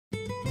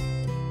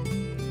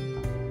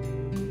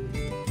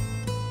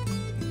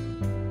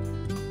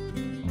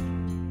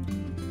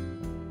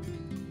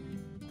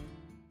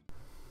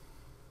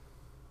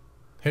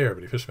Hey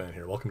everybody, Fishman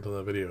here. Welcome to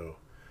the video.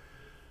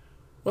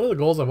 One of the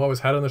goals I've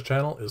always had on this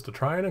channel is to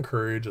try and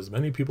encourage as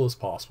many people as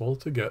possible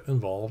to get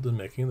involved in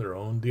making their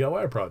own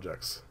DIY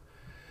projects.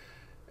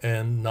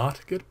 And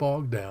not get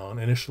bogged down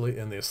initially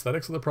in the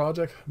aesthetics of the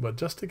project, but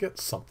just to get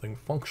something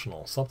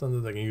functional, something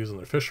that they can use in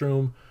their fish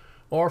room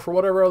or for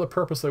whatever other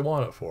purpose they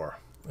want it for.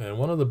 And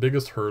one of the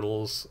biggest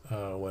hurdles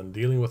when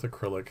dealing with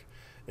acrylic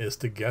is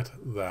to get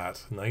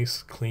that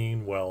nice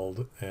clean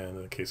weld, and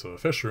in the case of a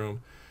fish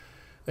room,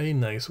 a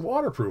nice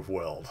waterproof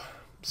weld.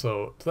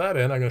 So to that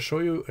end, I'm going to show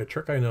you a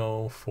trick I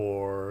know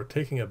for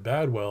taking a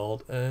bad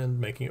weld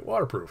and making it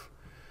waterproof.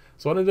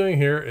 So what I'm doing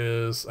here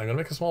is I'm going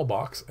to make a small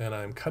box and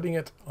I'm cutting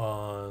it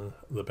on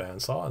the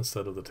bandsaw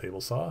instead of the table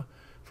saw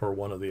for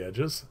one of the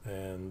edges.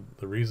 And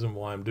the reason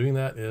why I'm doing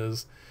that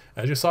is,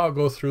 as you saw it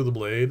go through the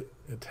blade,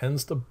 it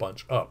tends to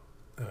bunch up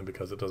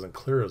because it doesn't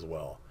clear as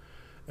well.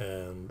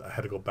 And I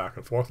had to go back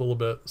and forth a little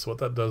bit. So what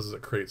that does is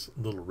it creates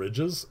little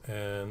ridges,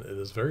 and it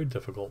is very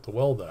difficult to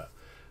weld that.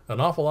 An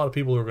awful lot of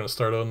people who are going to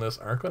start on this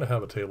aren't going to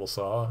have a table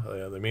saw.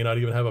 They may not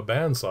even have a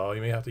bandsaw.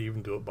 You may have to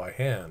even do it by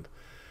hand.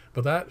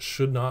 But that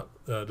should not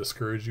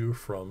discourage you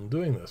from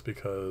doing this,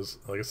 because,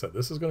 like I said,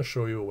 this is going to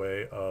show you a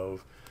way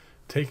of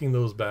taking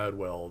those bad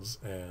welds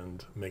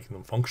and making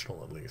them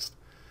functional at least.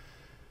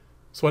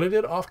 So what I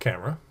did off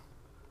camera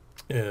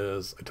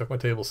is I took my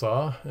table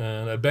saw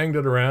and I banged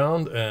it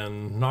around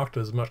and knocked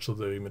as much of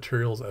the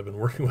materials I've been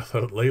working with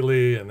out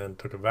lately, and then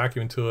took a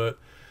vacuum to it,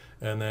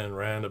 and then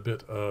ran a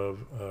bit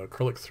of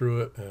acrylic through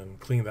it and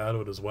cleaned that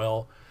out as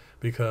well,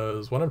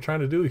 because what I'm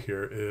trying to do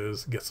here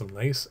is get some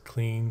nice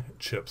clean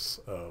chips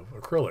of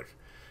acrylic.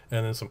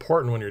 And it's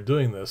important when you're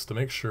doing this to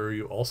make sure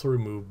you also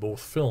remove both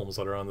films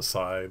that are on the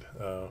side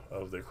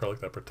of the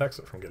acrylic that protects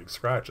it from getting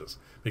scratches,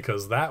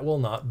 because that will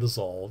not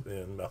dissolve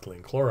in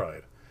methylene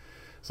chloride.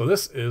 So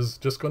this is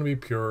just going to be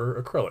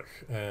pure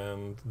acrylic,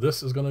 and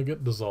this is going to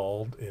get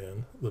dissolved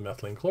in the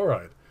methylene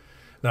chloride.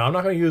 Now, I'm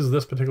not going to use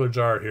this particular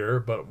jar here,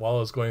 but while I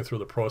was going through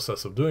the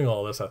process of doing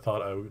all this, I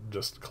thought I would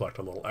just collect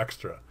a little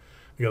extra.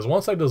 Because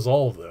once I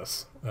dissolve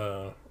this,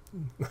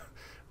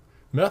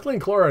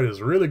 methylene chloride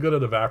is really good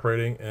at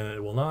evaporating, and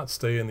it will not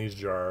stay in these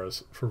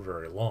jars for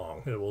very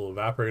long. It will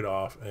evaporate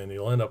off, and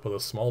you'll end up with a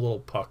small little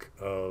puck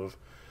of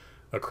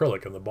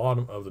acrylic in the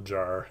bottom of the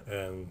jar,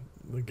 and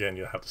again,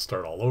 you have to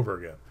start all over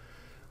again.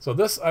 So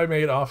this I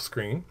made off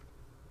screen,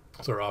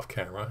 or off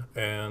camera,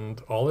 and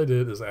all I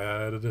did is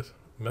added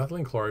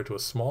methylene chloride to a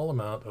small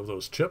amount of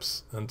those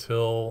chips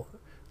until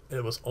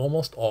it was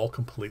almost all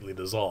completely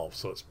dissolved.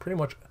 So it's pretty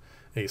much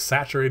a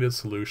saturated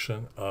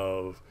solution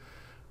of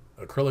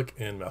acrylic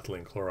in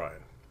methylene chloride.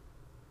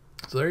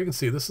 So there you can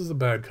see this is a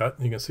bad cut.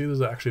 You can see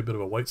there's actually a bit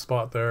of a white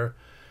spot there.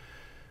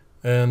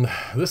 And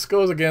this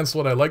goes against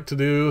what I like to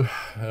do.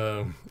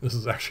 This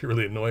is actually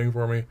really annoying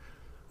for me.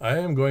 I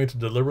am going to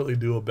deliberately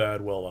do a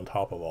bad weld on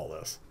top of all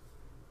this.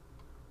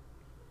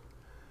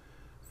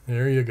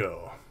 There you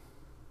go.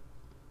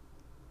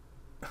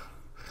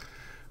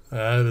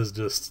 That is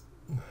just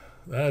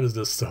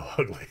so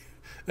ugly.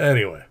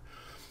 Anyway,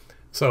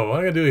 so what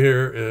I'm going to do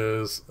here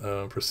is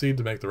proceed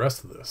to make the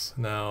rest of this.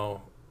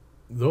 Now,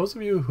 those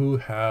of you who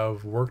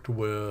have worked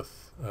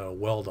with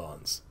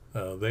weld-ons,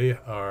 they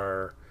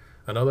are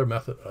another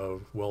method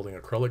of welding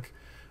acrylic,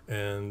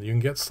 and you can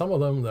get some of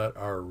them that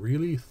are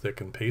really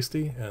thick and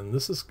pasty, and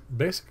this is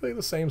basically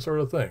the same sort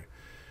of thing.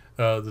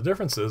 The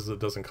difference is it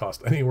doesn't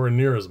cost anywhere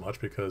near as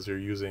much because you're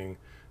using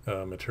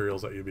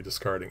materials that you'd be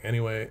discarding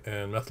anyway,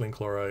 and methylene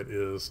chloride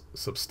is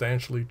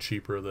substantially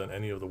cheaper than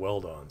any of the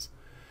weld-ons.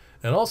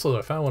 And also,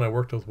 I found when I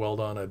worked with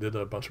weld-on, I did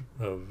a bunch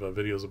of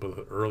videos about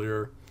it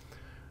earlier,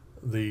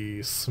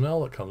 the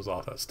smell that comes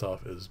off that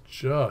stuff is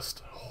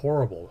just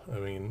horrible. I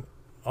mean,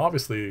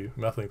 obviously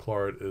methylene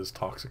chloride is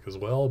toxic as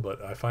well,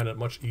 but I find it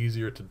much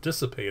easier to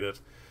dissipate it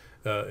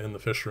in the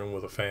fish room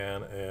with a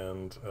fan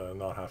and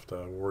not have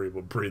to worry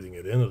about breathing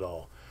it in at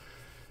all.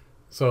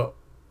 So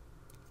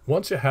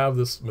once you have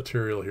this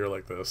material here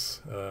like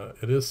this,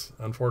 it is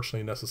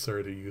unfortunately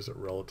necessary to use it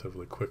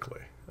relatively quickly.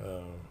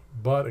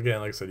 But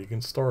again, like I said, you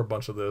can store a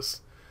bunch of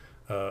this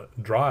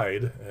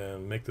dried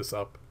and make this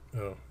up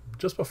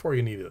just before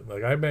you need it.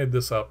 Like I made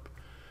this up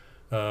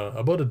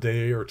about a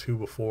day or two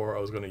before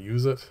I was going to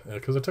use it,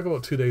 because it took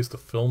about 2 days to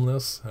film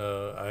this.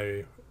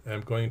 I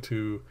am going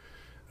to,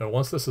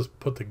 once this is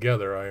put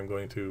together, I am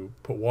going to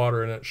put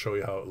water in it, show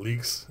you how it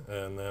leaks,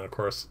 and then of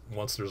course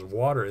once there's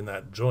water in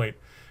that joint,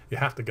 you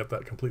have to get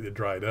that completely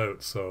dried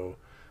out. So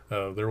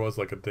there was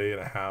like a day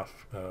and a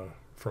half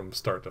from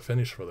start to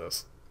finish for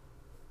this.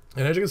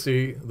 And as you can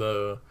see,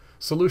 the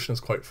solution is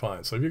quite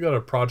fine. So if you've got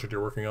a project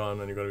you're working on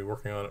and you're going to be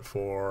working on it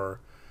for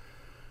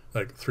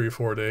like 3 or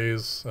 4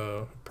 days,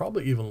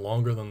 probably even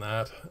longer than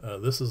that,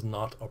 this is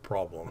not a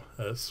problem.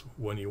 It's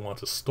when you want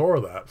to store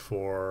that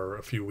for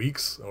a few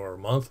weeks or a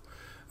month,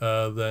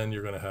 then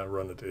you're going to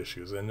run into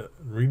issues, and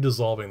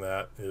redissolving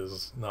that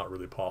is not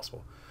really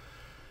possible.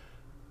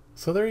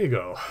 So there you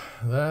go.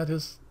 That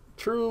is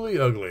truly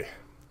ugly,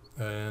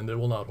 and it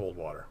will not hold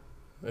water.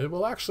 It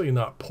will actually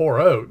not pour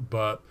out,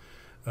 but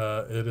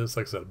it is,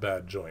 like I said, a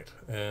bad joint.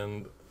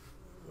 And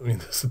I mean,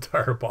 this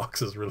entire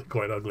box is really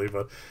quite ugly,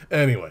 but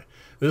anyway,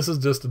 this is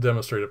just to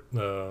demonstrate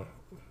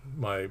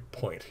my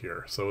point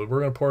here. So we're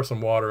going to pour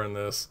some water in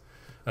this.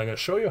 I'm going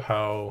to show you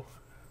how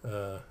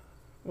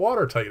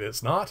watertight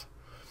it's not.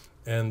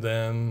 And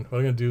then what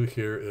I'm going to do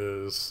here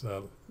is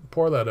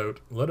pour that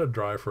out, let it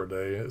dry for a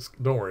day.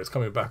 Don't worry, it's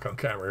coming back on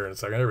camera here in a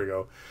second. There we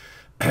go.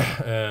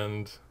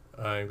 And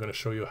I'm going to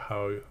show you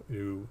how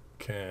you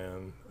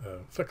can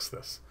fix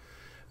this.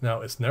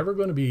 Now, it's never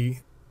going to be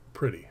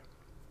pretty.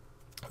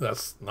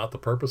 That's not the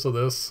purpose of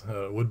this.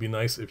 It would be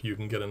nice if you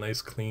can get a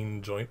nice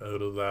clean joint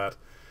out of that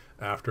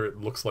after it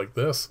looks like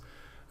this.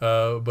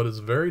 But it's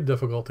very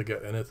difficult to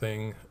get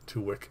anything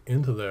to wick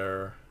into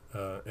there,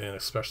 and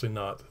especially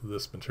not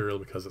this material,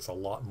 because it's a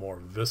lot more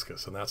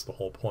viscous, and that's the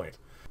whole point.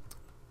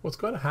 What's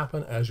going to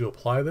happen as you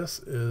apply this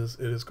is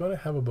it is going to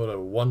have about a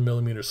 1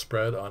 millimeter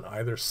spread on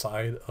either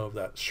side of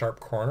that sharp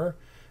corner,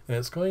 and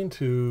it's going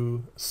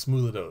to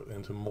smooth it out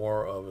into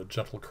more of a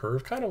gentle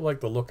curve, kind of like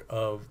the look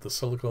of the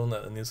silicone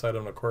on the inside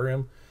of an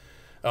aquarium.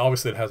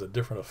 Obviously it has a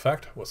different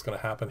effect. What's going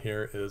to happen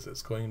here is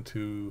it's going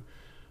to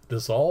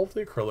dissolve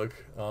the acrylic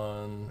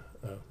on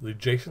the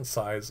adjacent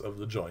sides of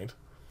the joint,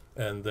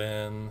 and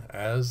then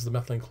as the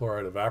methylene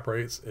chloride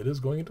evaporates, it is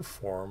going to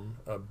form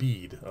a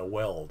bead, a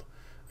weld,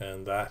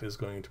 and that is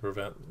going to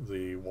prevent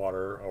the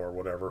water or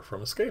whatever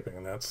from escaping,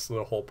 and that's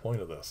the whole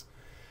point of this.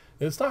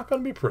 It's not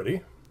going to be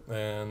pretty,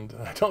 and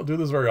I don't do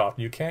this very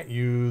often. You can't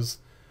use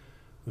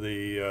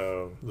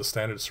the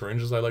standard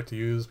syringes I like to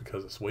use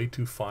because it's way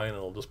too fine and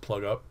it'll just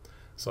plug up.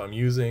 So I'm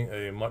using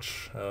a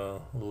much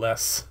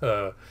less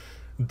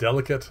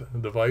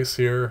delicate device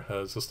here.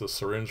 It's just a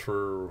syringe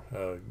for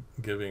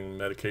giving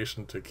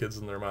medication to kids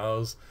in their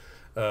mouths.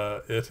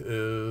 It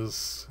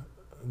is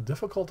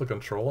difficult to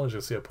control. As you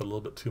see, I put a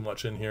little bit too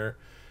much in here.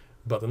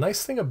 But the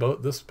nice thing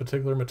about this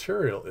particular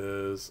material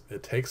is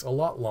it takes a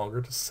lot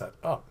longer to set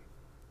up.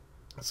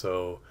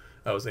 So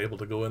I was able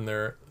to go in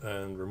there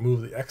and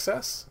remove the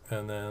excess,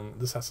 and then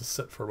this has to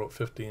sit for about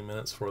 15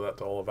 minutes for that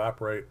to all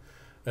evaporate,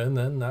 and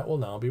then that will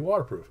now be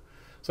waterproof.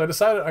 So I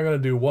decided I'm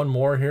going to do one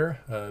more here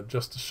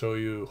just to show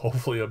you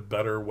hopefully a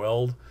better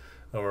weld,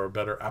 or a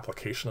better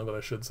application of it,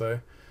 I should say.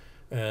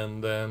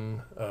 And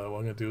then what I'm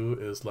going to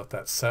do is let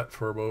that set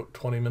for about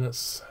 20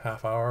 minutes,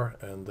 half hour,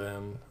 and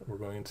then we're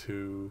going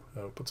to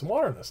put some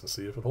water in this and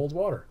see if it holds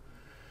water.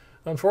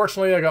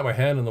 Unfortunately, I got my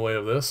hand in the way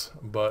of this,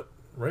 but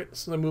right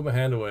as I move my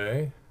hand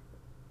away,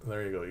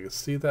 there you go. You can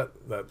see that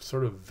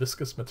sort of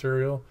viscous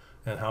material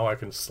and how I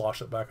can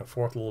slosh it back and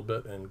forth a little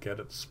bit and get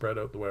it spread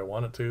out the way I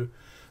want it to.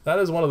 That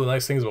is one of the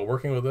nice things about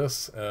working with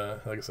this.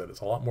 Like I said,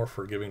 it's a lot more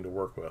forgiving to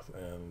work with,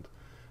 and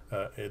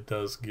it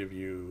does give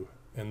you,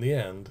 in the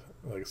end,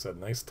 like I said,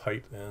 nice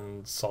tight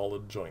and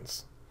solid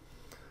joints.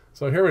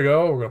 So here we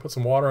go. We're going to put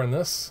some water in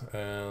this,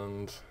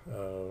 and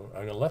I'm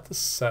going to let this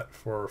set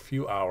for a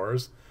few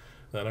hours.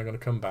 Then I'm going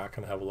to come back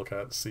and have a look at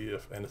it, see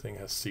if anything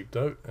has seeped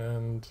out,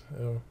 and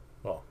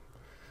well,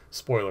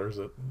 spoilers,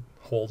 it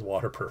holds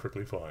water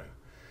perfectly fine.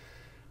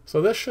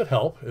 So this should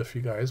help if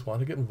you guys want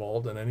to get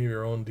involved in any of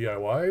your own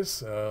DIYs.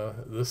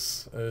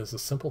 This is a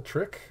simple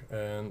trick,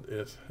 and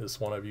it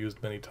is one I've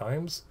used many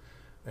times,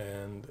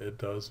 and it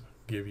does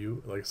give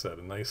you, like I said,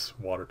 a nice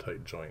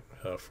watertight joint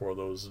for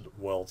those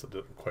welds that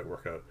didn't quite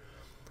work out.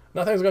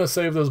 Nothing's going to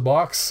save this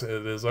box.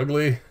 It is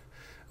ugly.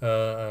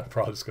 I'm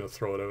probably just going to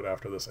throw it out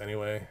after this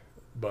anyway,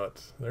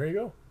 but there you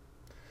go.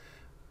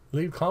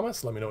 Leave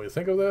comments, let me know what you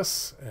think of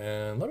this,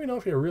 and let me know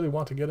if you really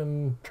want to get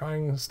in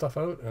trying stuff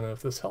out and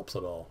if this helps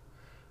at all.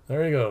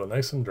 There you go,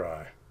 nice and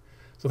dry.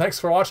 So thanks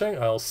for watching.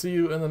 I'll see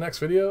you in the next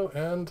video,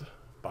 and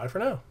bye for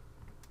now.